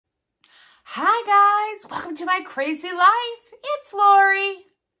Hi guys, welcome to my crazy life. It's Lori.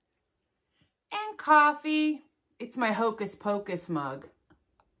 And coffee. It's my Hocus Pocus mug.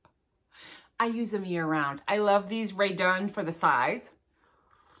 I use them year round. I love these Ray Dunn for the size.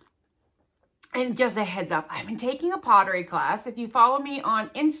 And just a heads up, I've been taking a pottery class. If you follow me on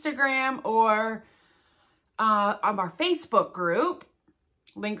Instagram or on our Facebook group,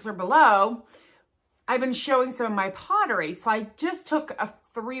 links are below, I've been showing some of my pottery. So I just took a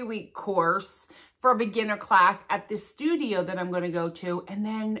 3-week course for a beginner class at this studio that I'm going to go to. And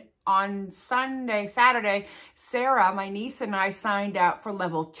then on Saturday, Sarah, my niece, and I signed out for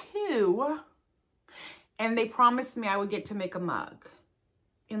level 2. And they promised me I would get to make a mug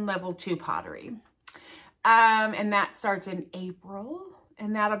in level 2 pottery. And that starts in April.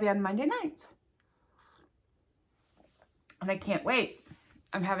 And that'll be on Monday nights. And I can't wait.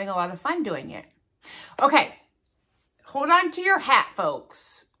 I'm having a lot of fun doing it. Okay. Hold on to your hat,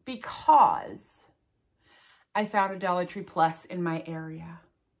 folks, because I found a Dollar Tree Plus in my area.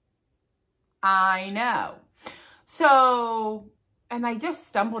 I know. So, and I just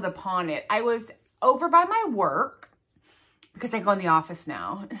stumbled upon it. I was over by my work because I go in the office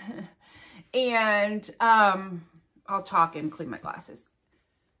now. And I'll talk and clean my glasses.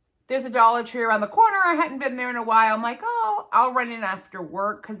 There's a Dollar Tree around the corner. I hadn't been there in a while. I'm like, oh, I'll run in after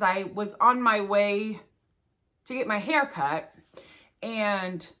work because I was on my way to get my hair cut,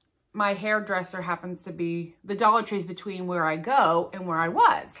 and my hairdresser happens to be, the Dollar Tree's between where I go and where I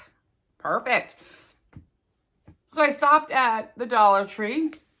was. Perfect. So I stopped at the Dollar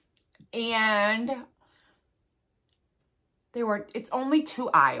Tree, and it's only 2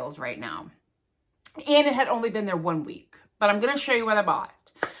 aisles right now. And it had only been there 1 week, but I'm going to show you what I bought.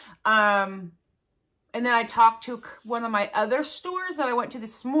 And then I talked to one of my other stores that I went to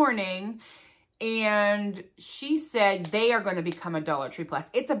this morning, and she said they are going to become a Dollar Tree Plus.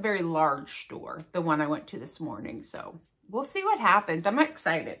 It's a very large store, the one I went to this morning. So we'll see what happens. I'm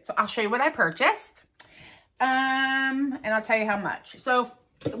excited. So I'll show you what I purchased. And I'll tell you how much. So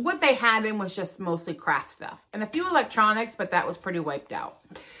what they had in was just mostly craft stuff and a few electronics, but that was pretty wiped out.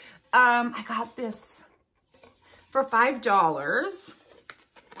 I got this for $5.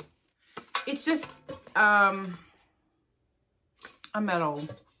 It's just a metal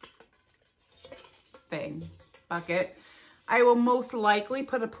bucket. I will most likely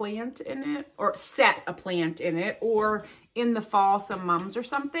put a plant in it, or set a plant in it, or in the fall some mums or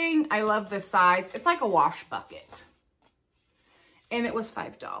something. I love this size. It's like a wash bucket. And it was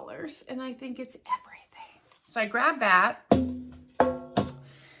 $5, and I think it's everything. So I grabbed that.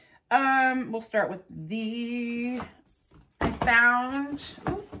 We'll start with I found,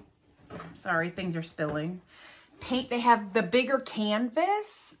 sorry, things are spilling. Paint. They have the bigger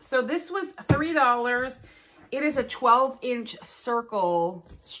canvas. So this was $3. It is a 12-inch circle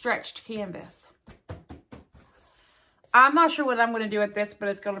stretched canvas. I'm not sure what I'm going to do with this, but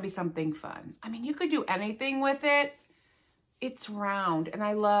it's going to be something fun. I mean, you could do anything with it. It's round, and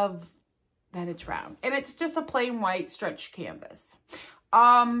I love that it's round. And it's just a plain white stretched canvas.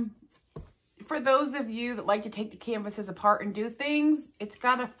 For those of you that like to take the canvases apart and do things, it's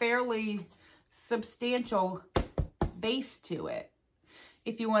got a fairly substantial base to it.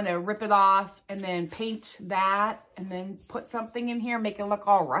 If you want to rip it off and then paint that and then put something in here, make it look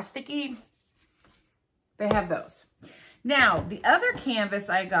all rusticy, they have those. Now, the other canvas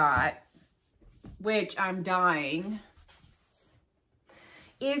I got, which I'm dying,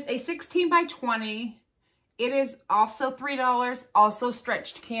 is a 16 by 20. It is also $3, also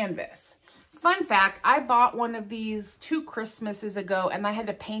stretched canvas. Fun fact, I bought one of these 2 Christmases ago, and I had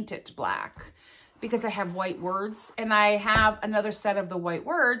to paint it black because I have white words, and I have another set of the white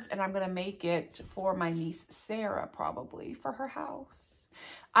words, and I'm going to make it for my niece, Sarah, probably, for her house.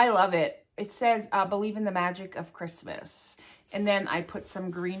 I love it. It says, believe in the magic of Christmas. And then I put some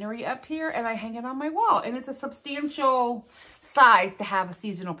greenery up here, and I hang it on my wall. And it's a substantial size to have a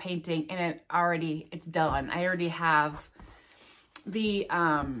seasonal painting, and it's done. I already have the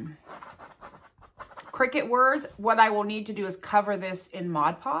Cricut words. What I will need to do is cover this in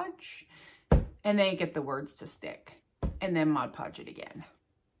Mod Podge, and then get the words to stick, and then Mod Podge it again.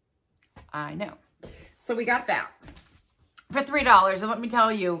 I know. So we got that for $3, and let me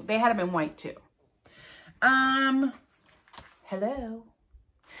tell you, they had them in white too. Hello.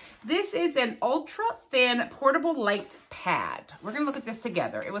 This is an ultra thin portable light pad. We're gonna look at this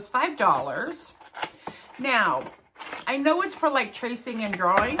together. It was $5. Now, I know it's for like tracing and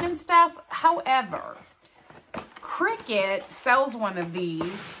drawing and stuff. However, Cricut sells one of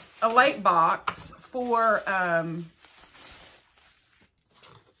these, a light box, for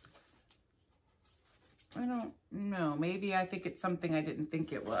No, maybe I think it's something I didn't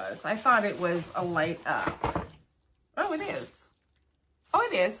think it was. I thought it was a light up. Oh, it is. Oh,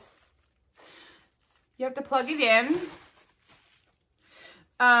 it is. You have to plug it in.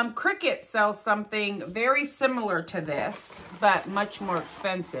 Cricket sells something very similar to this, but much more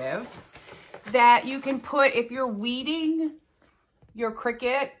expensive, that you can put, if you're weeding your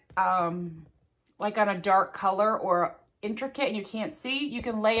cricket, like on a dark color or intricate and you can't see, you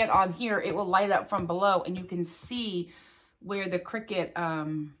can lay it on here. It will light up from below and you can see where the cricket,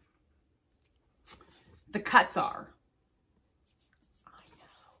 the cuts are.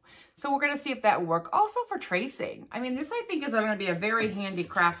 So we're going to see if that will work. Also for tracing. I mean, this I think is going to be a very handy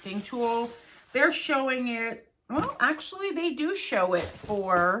crafting tool. They're showing it, well, actually they do show it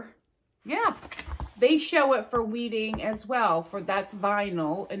for, yeah, they show it for weeding as well. For that's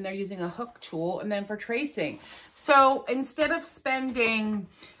vinyl, and they're using a hook tool, and then for tracing. So instead of spending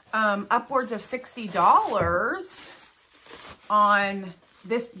upwards of $60 on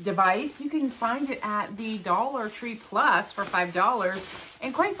this device, you can find it at the Dollar Tree Plus for $5.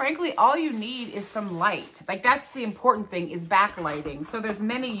 And quite frankly, all you need is some light. Like, that's the important thing, is backlighting. So there's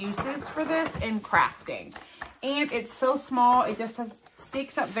many uses for this in crafting. And it's so small, it just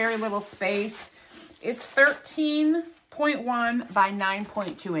takes up very little space. It's 13.1 by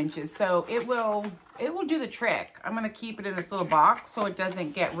 9.2 inches. So it will do the trick. I'm gonna keep it in this little box so it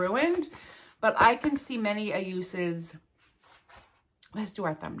doesn't get ruined. But I can see many uses. Let's do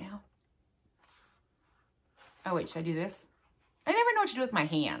our thumbnail. Oh wait, should I do this? I never know what to do with my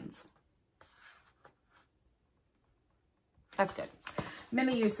hands. That's good.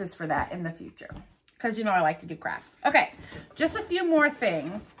 Many uses for that in the future, because you know I like to do crafts. Okay, just a few more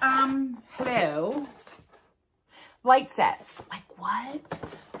things. Hello. Light sets. Like what?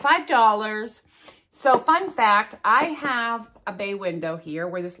 $5. So fun fact, I have a bay window here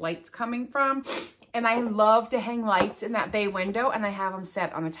where this light's coming from. And I love to hang lights in that bay window, and I have them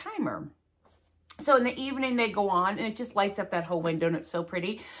set on a timer. So in the evening they go on and it just lights up that whole window, and it's so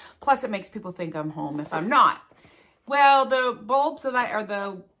pretty. Plus it makes people think I'm home if I'm not. Well, the bulbs that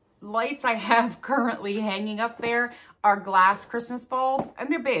the lights I have currently hanging up there are glass Christmas bulbs, and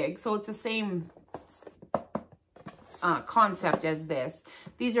they're big. So it's the same concept as this.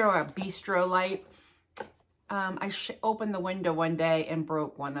 These are a bistro light. I opened the window one day and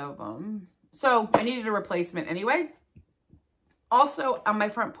broke one of them. So I needed a replacement anyway. Also, on my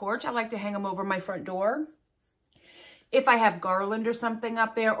front porch, I like to hang them over my front door. If I have garland or something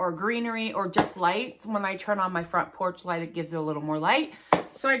up there, or greenery, or just lights, when I turn on my front porch light, it gives it a little more light.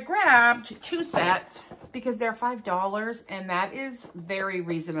 So I grabbed 2 sets because they're $5, and that is very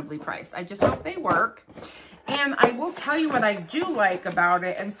reasonably priced. I just hope they work. And I will tell you what I do like about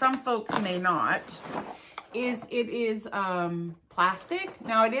it, and some folks may not, is it is plastic.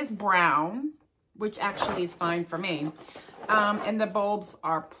 Now it is brown, which actually is fine for me. And the bulbs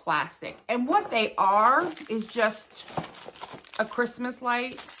are plastic. And what they are is just a Christmas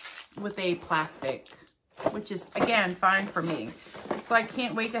light with a plastic, which is, again, fine for me. So I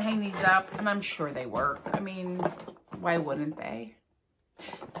can't wait to hang these up, and I'm sure they work. I mean, why wouldn't they?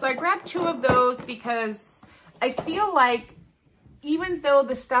 So I grabbed 2 of those because I feel like even though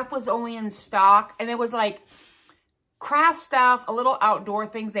the stuff was only in stock, and it was like craft stuff, a little outdoor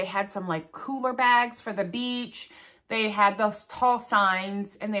things, they had some like cooler bags for the beach, they had those tall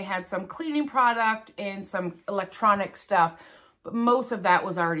signs, and they had some cleaning product and some electronic stuff, but most of that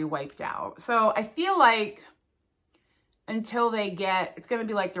was already wiped out. So I feel like until they get, it's going to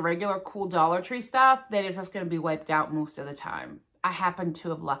be like the regular cool Dollar Tree stuff, that is just going to be wiped out most of the time. I happen to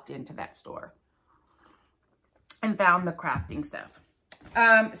have lucked into that store and found the crafting stuff.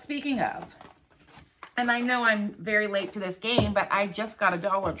 Speaking of, and I know I'm very late to this game, but I just got a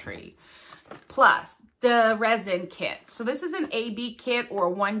Dollar Tree Plus, the resin kit. So this is an AB kit, or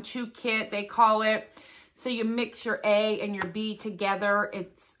a 1-2 kit, they call it. So you mix your A and your B together.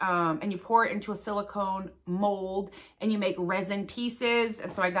 It's and you pour it into a silicone mold, and you make resin pieces.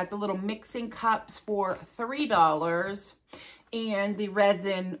 And so I got the little mixing cups for $3, and the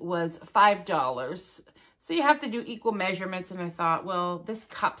resin was $5. So you have to do equal measurements, and I thought, well, this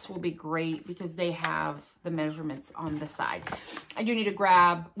cups will be great because they have the measurements on the side. I do need to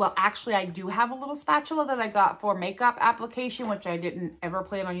grab, well, actually, I do have a little spatula that I got for makeup application, which I didn't ever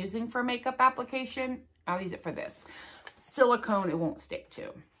plan on using for makeup application. I'll use it for this. Silicone, it won't stick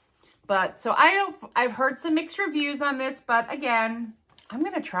to. But, so I've heard some mixed reviews on this, but again, I'm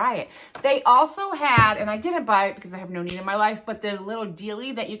going to try it. They also had, and I didn't buy it because I have no need in my life, but the little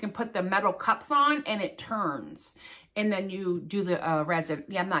dealie that you can put the metal cups on and it turns. And then you do the resin.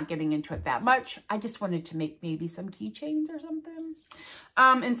 Yeah, I'm not getting into it that much. I just wanted to make maybe some keychains or something.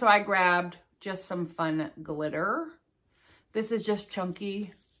 And so I grabbed just some fun glitter. This is just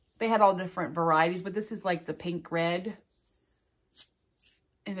chunky. They had all different varieties, but this is like the pink red.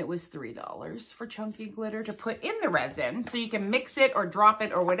 And it was $3 for chunky glitter to put in the resin. So you can mix it or drop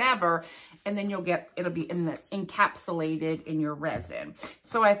it or whatever. And then you'll get, it'll be encapsulated in your resin.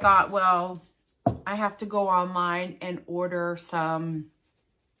 So I thought, well, I have to go online and order some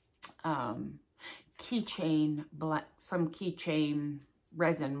keychain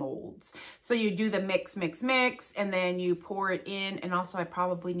resin molds. So you do the mix, and then you pour it in. And also I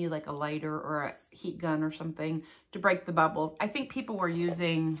probably need like a lighter or a heat gun or something to break the bubbles. I think people were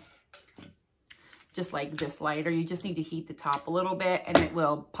using just like this lighter. You just need to heat the top a little bit and it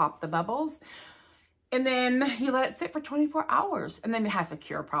will pop the bubbles. And then you let it sit for 24 hours. And then it has to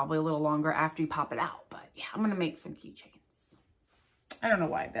cure probably a little longer after you pop it out. But yeah, I'm going to make some keychains. I don't know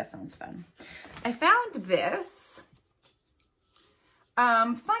why, that sounds fun. I found this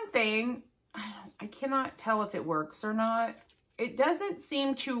fun thing. I cannot tell if it works or not. It doesn't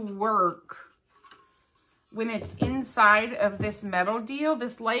seem to work when it's inside of this metal deal.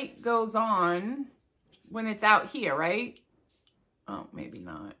 This light goes on when it's out here, right? Oh, maybe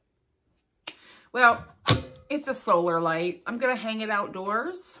not. Well, it's a solar light. I'm going to hang it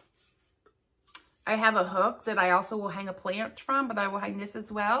outdoors. I have a hook that I also will hang a plant from, but I will hang this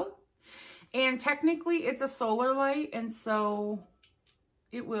as well. And technically it's a solar light, and so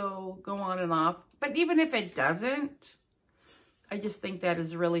it will go on and off. But even if it doesn't, I just think that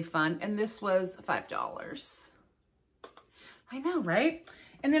is really fun. And this was $5. I know, right?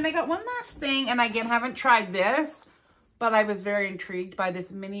 And then I got one last thing, and again, haven't tried this, but I was very intrigued by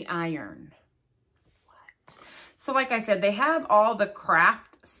this mini iron. What? So like I said, they have all the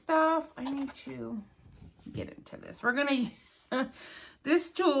craft stuff. I need to get into this. We're gonna, this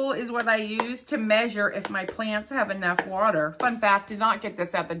tool is what I use to measure if my plants have enough water. Fun fact, did not get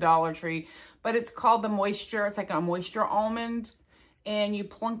this at the Dollar Tree, but it's called the moisture. It's like a moisture almond, and you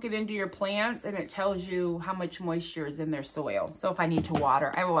plunk it into your plants and it tells you how much moisture is in their soil. So if I need to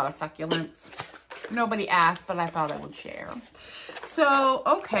water, I have a lot of succulents. Nobody asked, but I thought I would share. So,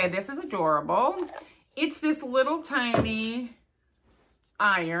 okay, this is adorable. It's this little tiny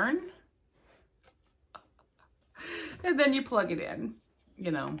iron, and then you plug it in.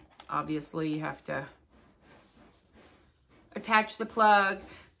 You know, obviously you have to attach the plug.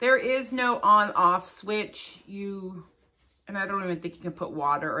 There is no on-off switch. And I don't even think you can put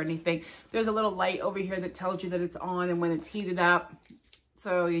water or anything. There's a little light over here that tells you that it's on and when it's heated up.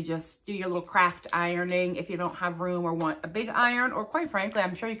 So you just do your little craft ironing if you don't have room or want a big iron, or quite frankly,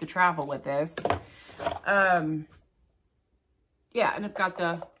 I'm sure you could travel with this. Yeah, and it's got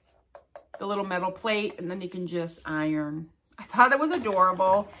the little metal plate, and then you can just iron. I thought it was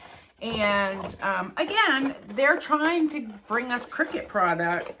adorable. And again, they're trying to bring us Cricut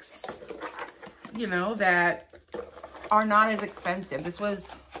products, you know, that are not as expensive. This was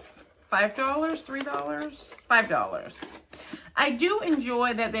 $5, $3, $5. I do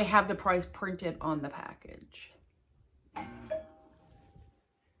enjoy that they have the price printed on the package.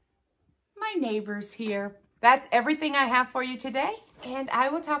 My neighbor's here. That's everything I have for you today, and I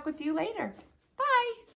will talk with you later.